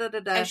 Da, da, da, da,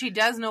 da. And she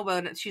does know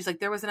about it. She's like,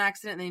 there was an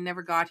accident and they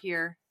never got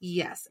here.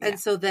 Yes. Yeah. And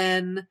so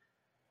then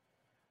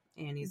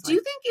Annie's do you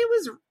think it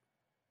was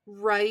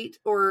right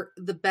or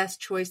the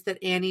best choice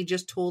that Annie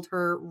just told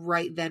her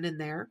right then and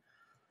there?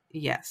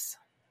 Yes.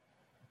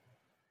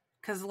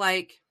 Because,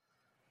 like,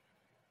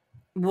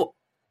 well,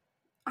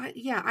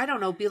 I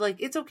don't know. Be like,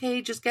 it's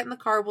okay. Just get in the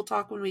car. We'll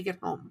talk when we get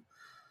home.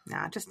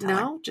 nah, just tell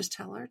her. Just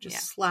tell her. Just Yeah.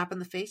 slap in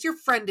the face. Your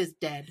friend is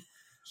dead.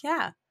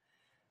 Yeah.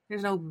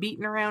 There's no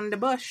beating around the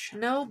bush.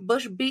 No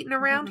bush beating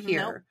around Nope.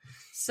 here.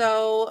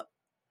 So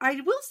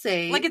I will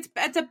say, Like, it's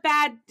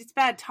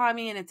bad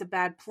timing and it's a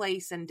bad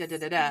place and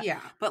da-da-da-da. yeah,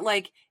 But,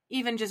 like,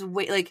 even just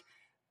wait,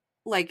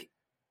 like,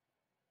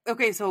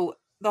 okay, so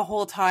the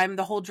whole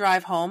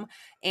drive home,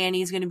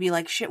 Annie's going to be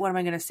like, shit, what am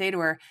I going to say to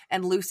her?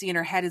 And Lucy in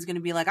her head is going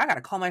to be like, I got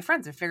to call my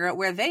friends and figure out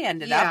where they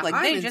ended Yeah, up. Like,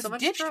 I'm they in just so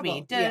much ditched trouble.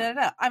 me.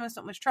 Da-da-da-da. I'm in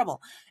so much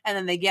trouble. And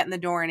then they get in the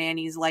door and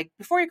Annie's like,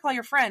 before you call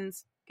your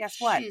friends, guess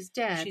what? she's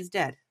dead. She's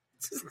dead.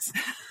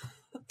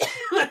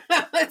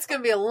 It's going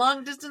to be a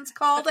long distance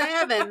call to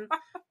heaven.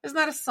 Isn't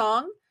that a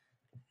song?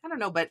 I don't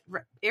know, but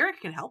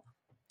Eric can help.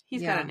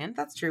 He's got an in.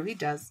 That's true. He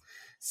does.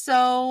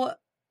 So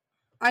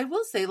I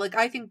will say, like,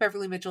 I think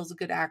Beverly Mitchell's a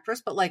good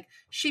actress, but like,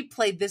 she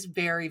played this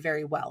very,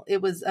 very well.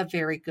 It was a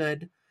very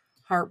good,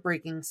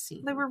 heartbreaking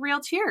scene. They were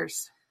real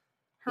tears.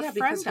 Her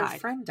because friend her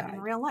friend died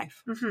in real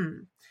life.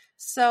 Mm-hmm.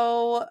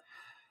 So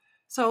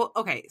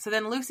Okay, so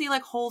then Lucy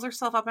like holds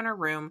herself up in her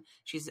room.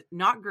 She's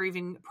not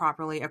grieving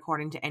properly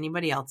according to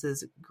anybody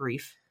else's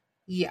grief.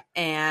 yeah,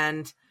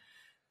 And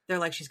they're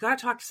like, she's got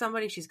to talk to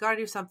somebody. She's got to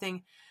do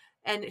something.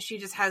 And she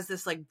just has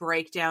this like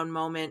breakdown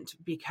moment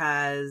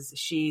because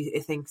she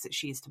thinks that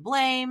she's to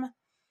blame.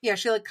 yeah,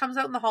 she like comes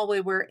out in the hallway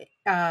where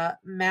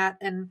Matt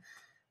and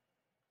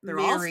They're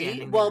all Mary, standing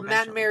there well, Matt and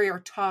eventually. Mary are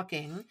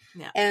talking,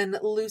 Yeah. and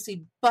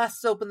Lucy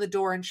busts open the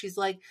door and she's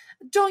like,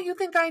 don't you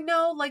think I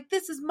know? Like,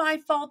 this is my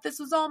fault. This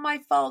was all my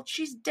fault.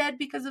 She's dead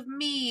because of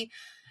me.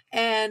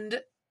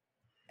 And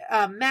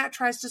Matt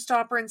tries to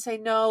stop her and say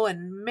no,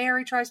 and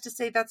Mary tries to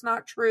say that's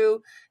not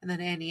true. And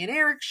then Annie and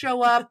Eric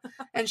show up,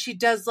 and she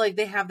does, like,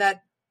 they have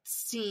that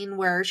scene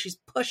where she's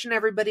pushing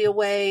everybody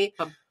away.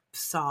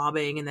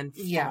 Sobbing and then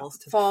falls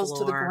to the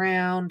to the floor.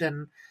 ground,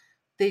 and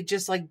they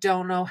just, like,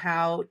 don't know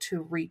how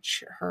to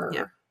reach her.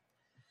 Yeah.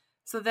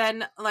 So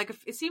then, like,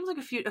 it seems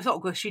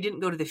like she didn't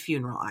go to the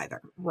funeral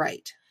either.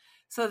 Right.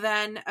 So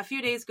then a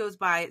few days goes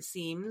by, it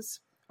seems,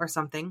 or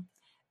something,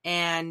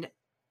 and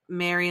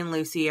Mary and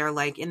Lucy are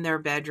like in their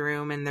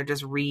bedroom and they're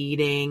just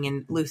reading,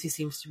 and Lucy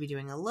seems to be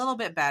doing a little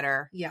bit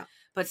better, Yeah.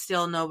 but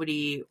still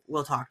nobody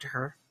will talk to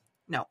her.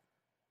 No.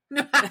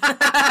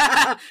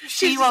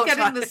 She's won't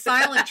getting talk. the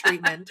silent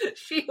treatment.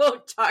 She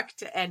won't talk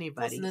to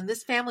anybody. Listen, in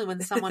this family,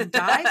 when someone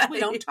dies, we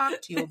don't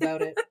talk to you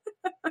about it.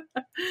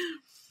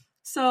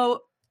 So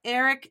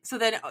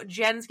then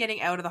Jen's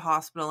getting out of the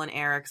hospital and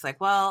Eric's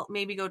like, well,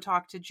 maybe go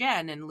talk to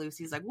Jen. And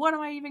Lucy's like, what am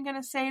I even going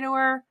to say to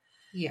her?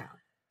 Yeah.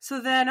 So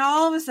then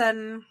all of a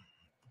sudden,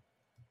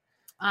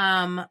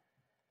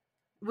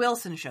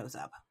 Wilson shows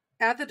up.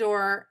 At the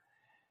door,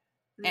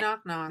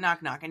 knock, knock.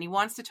 Knock, knock. And he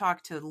wants to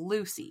talk to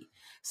Lucy.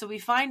 So we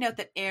find out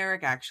that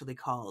Eric actually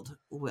called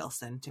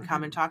Wilson to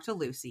come and talk to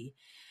Lucy.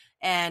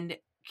 And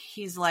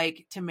he's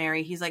like to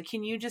Mary, he's like,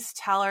 can you just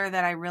tell her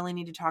that I really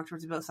need to talk to her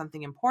about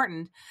something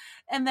important?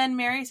 And then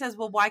Mary says,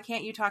 well, why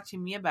can't you talk to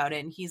me about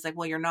it? And he's like,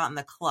 well, you're not in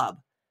the club.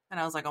 And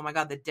I was like, oh my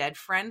God, the Dead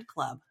Friend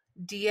Club.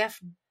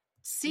 DFC.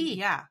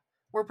 Yeah.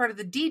 We're part of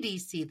the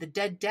DDC, the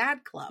Dead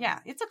Dad Club. Yeah,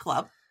 it's a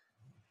club.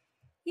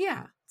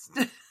 Yeah.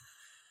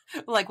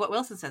 Like what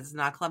Wilson says, it's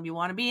not a club you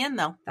want to be in,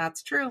 though.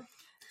 That's true.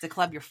 It's a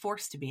club you're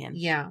forced to be in.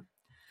 Yeah.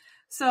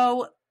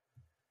 So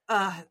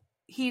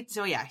he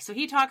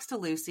talks to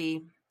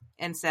Lucy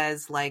and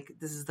says, like,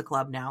 this is the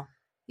club now.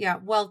 Yeah.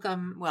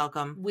 Welcome.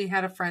 We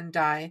had a friend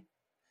die,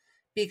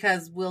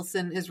 because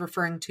Wilson is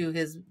referring to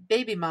his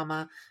baby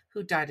mama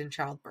who died in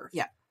childbirth.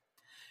 Yeah.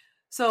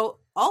 So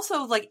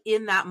also, like,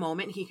 in that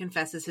moment, he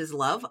confesses his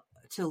love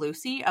to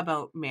Lucy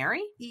about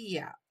Mary.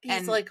 Yeah.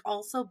 He's like,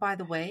 also, by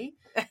the way,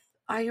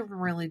 I am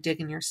really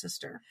digging your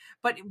sister.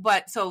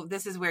 But so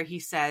this is where he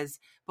says,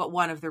 but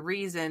one of the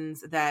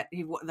reasons that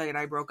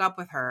I broke up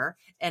with her,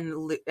 and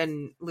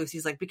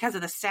Lucy's like, because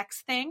of the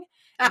sex thing.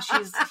 And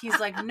he's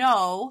like,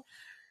 no,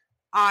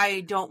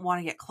 I don't want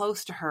to get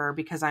close to her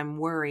because I'm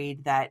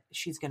worried that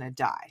she's going to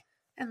die.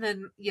 And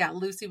then, yeah,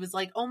 Lucy was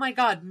like, oh my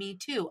God, me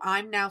too.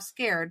 I'm now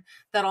scared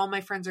that all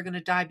my friends are going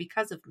to die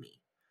because of me.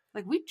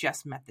 Like, we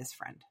just met this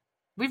friend.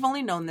 We've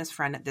only known this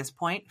friend at this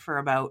point for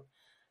about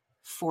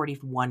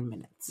 41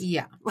 minutes.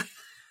 Yeah.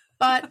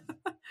 But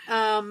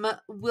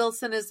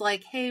Wilson is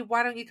like, hey,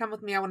 why don't you come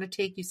with me? I want to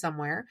take you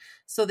somewhere.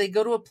 So they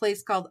go to a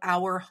place called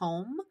Our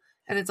Home.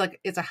 And it's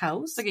a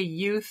house. It's like a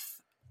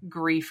youth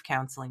grief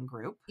counseling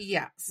group.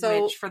 Yeah.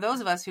 So which, for those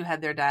of us who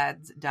had their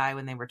dads die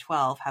when they were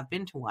 12, have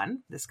been to one.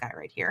 This guy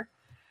right here.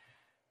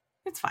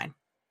 It's fine.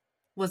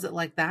 Was it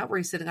like that? Were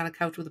you sitting on a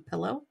couch with a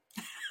pillow?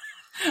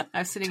 I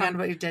was sitting talking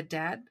about your dead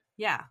dad?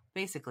 Yeah,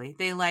 basically.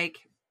 They like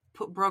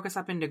broke us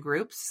up into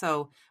groups.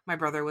 So my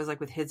brother was like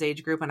with his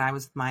age group and I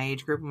was with my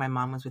age group and my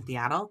mom was with the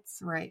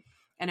adults. Right.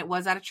 And it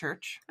was at a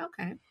church.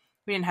 Okay.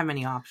 We didn't have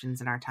many options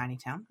in our tiny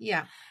town.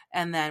 Yeah.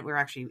 And then we were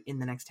actually in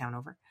the next town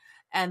over.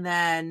 And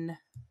then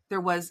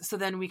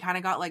then we kind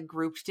of got like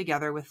grouped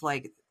together with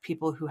like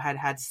people who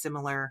had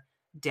similar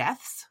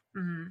deaths.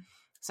 Mm-hmm.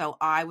 So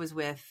I was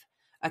with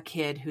a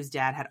kid whose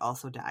dad had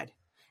also died.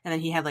 And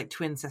then he had like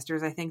twin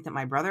sisters, I think, that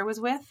my brother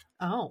was with.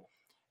 Oh.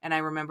 And I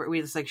remember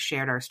we just like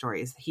shared our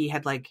stories. He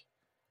had like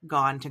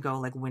gone to go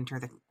like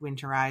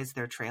winterize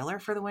their trailer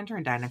for the winter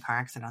and died in a car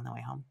accident on the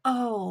way home.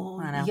 Oh,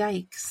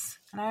 yikes.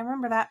 And I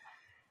remember that.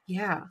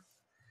 Yeah.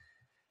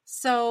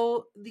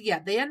 So, yeah,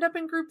 they end up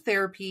in group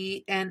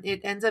therapy and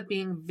it ends up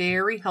being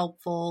very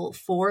helpful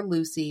for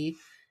Lucy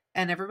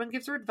and everyone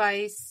gives her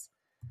advice.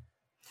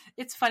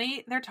 It's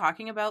funny. They're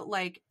talking about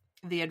like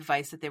the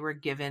advice that they were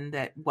given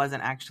that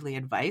wasn't actually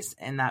advice.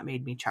 And that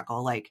made me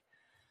chuckle. Like,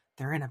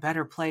 they're in a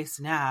better place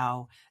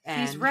now.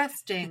 And he's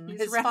resting.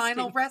 His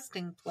final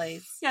resting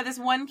place. Yeah, this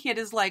one kid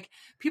is like,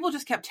 people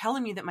just kept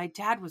telling me that my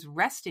dad was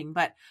resting,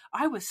 but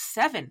I was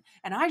 7,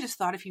 and I just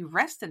thought if he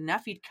rested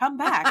enough, he'd come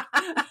back.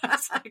 I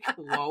was like,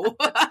 whoa.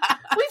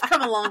 We've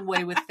come a long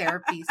way with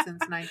therapy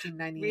since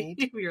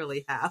 1998. We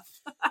really have.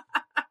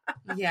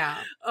 Yeah.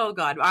 Oh,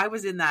 God. I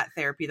was in that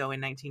therapy, though,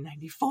 in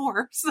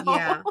 1994. So.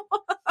 Yeah.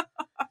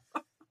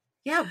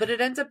 Yeah, but it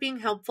ends up being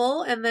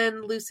helpful, and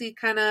then Lucy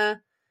kind of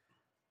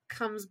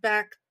comes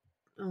back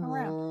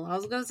around. I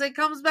was going to say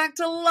comes back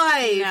to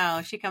life.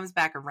 No, she comes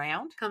back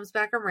around. Comes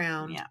back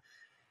around. Yeah.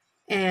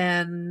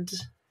 And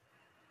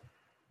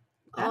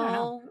I don't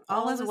know.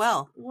 All is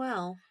well.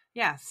 Well.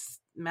 Yes.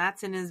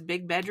 Matt's in his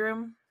big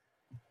bedroom.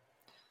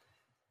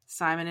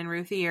 Simon and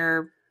Ruthie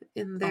are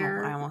in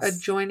their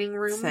adjoining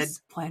rooms. Said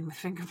playing with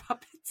finger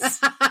puppets.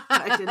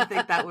 I didn't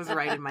think that was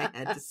right in my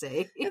head to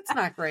say. It's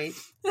not great.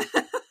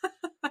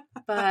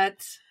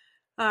 But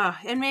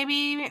and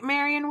maybe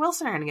Mary and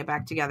Wilson are going to get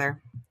back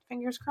together.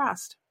 Fingers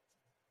crossed.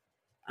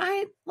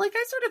 I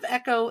sort of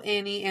echo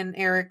Annie and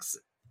Eric's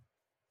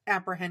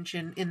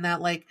apprehension in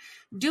that, like,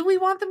 do we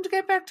want them to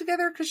get back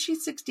together? Because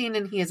she's 16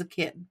 and he is a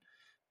kid.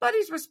 But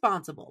he's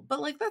responsible. But,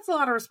 like, that's a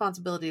lot of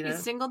responsibility.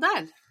 He's single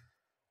dad.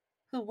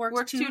 Who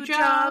works two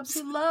jobs,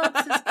 who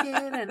loves his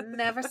kid and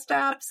never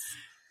stops.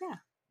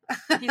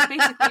 Yeah. He's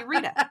basically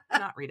Rita.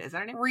 Not Rita. Is that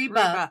her name?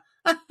 Reba.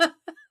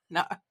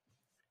 No.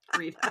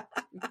 Rita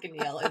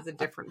McNeil is a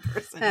different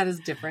person. That is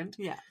different.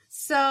 Yeah.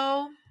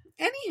 So,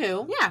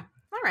 anywho. Yeah.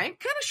 All right.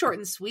 Kind of short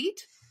and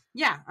sweet.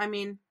 Yeah. I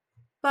mean.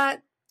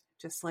 But.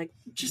 Just like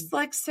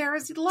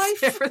Sarah's life.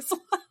 Sarah's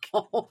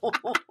life.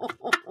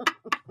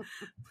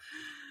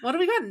 What do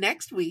we got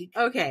next week?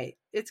 Okay.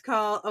 It's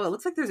called, it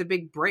looks like there's a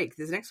big break.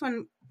 This next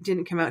one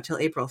didn't come out till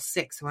April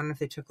 6th. I wonder if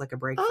they took like a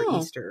break for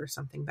Easter or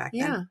something back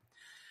then.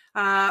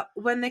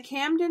 When the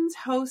Camdens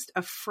host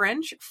a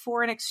French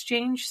foreign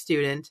exchange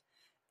student,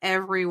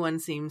 everyone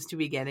seems to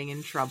be getting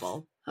in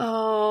trouble.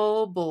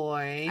 Oh,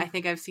 boy. I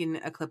think I've seen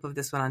a clip of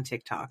this one on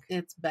TikTok.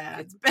 It's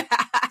bad. It's bad.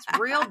 It's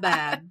real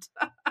bad.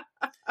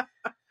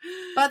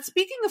 But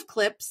speaking of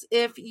clips,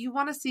 if you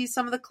want to see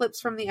some of the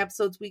clips from the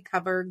episodes we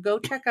cover, go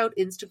check out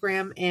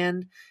Instagram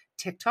and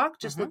TikTok.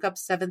 Just look up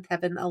Seventh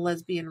Heaven, a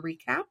lesbian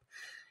recap.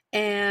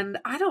 And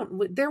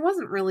there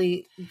wasn't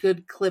really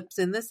good clips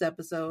in this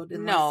episode.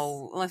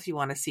 Unless you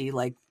want to see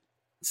like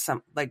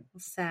some like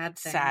sad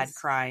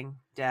crying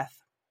death.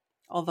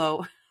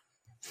 Although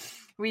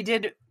we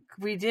did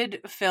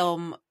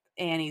film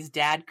Annie's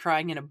dad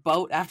crying in a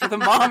boat after the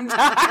mom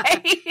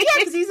died. Yeah,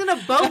 because he's in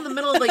a boat in the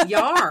middle of the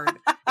yard.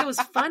 It was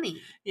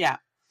funny. Yeah.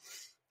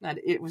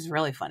 It was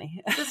really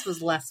funny. This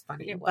was less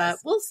funny, but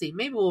we'll see.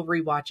 Maybe we'll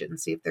rewatch it and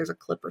see if there's a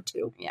clip or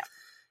two. Yeah.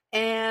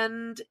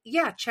 And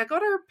yeah, check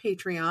out our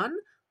Patreon.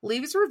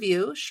 Leave us a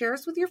review. Share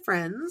us with your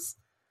friends.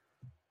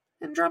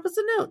 And drop us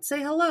a note.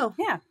 Say hello.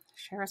 Yeah.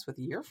 Share us with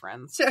your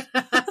friends. All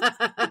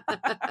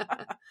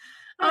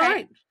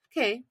right.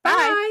 Okay.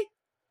 Bye.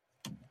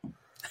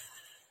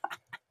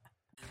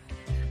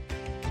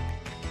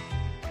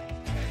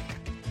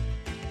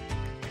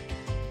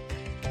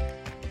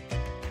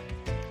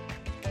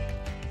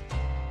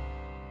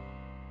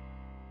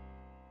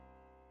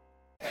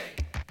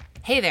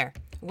 Hey there.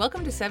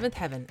 Welcome to Seventh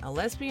Heaven, a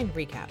lesbian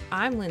recap.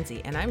 I'm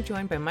Lindsay, and I'm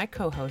joined by my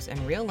co-host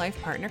and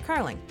real-life partner,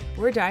 Carling.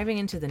 We're diving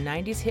into the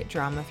 90s hit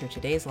drama through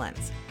today's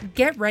lens.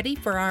 Get ready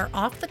for our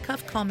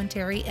off-the-cuff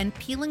commentary and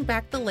peeling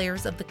back the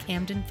layers of the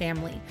Camden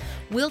family.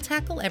 We'll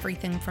tackle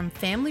everything from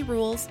family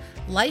rules,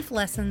 life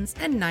lessons,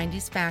 and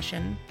 90s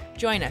fashion.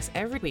 Join us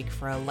every week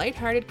for a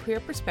lighthearted queer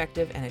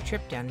perspective and a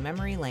trip down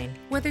memory lane.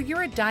 Whether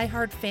you're a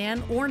diehard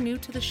fan or new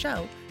to the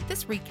show,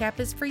 this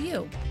recap is for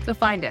you. So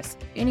find us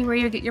anywhere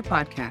you get your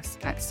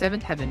podcasts at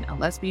Seventh Heaven, a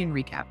lesbian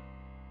recap.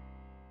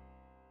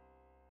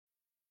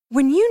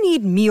 When you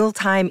need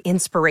mealtime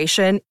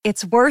inspiration,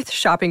 it's worth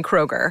shopping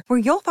Kroger, where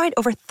you'll find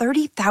over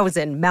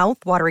 30,000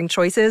 mouth-watering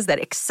choices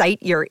that excite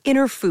your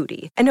inner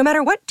foodie. And no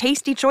matter what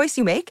tasty choice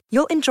you make,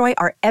 you'll enjoy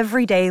our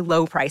everyday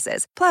low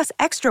prices, plus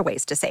extra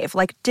ways to save,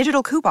 like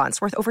digital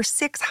coupons worth over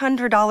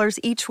 $600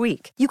 each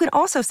week. You can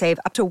also save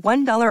up to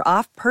 $1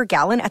 off per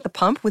gallon at the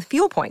pump with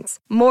fuel points.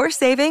 More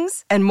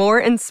savings and more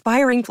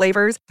inspiring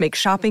flavors make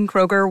shopping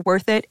Kroger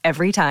worth it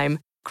every time.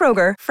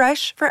 Kroger,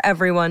 fresh for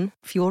everyone.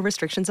 Fuel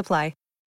restrictions apply.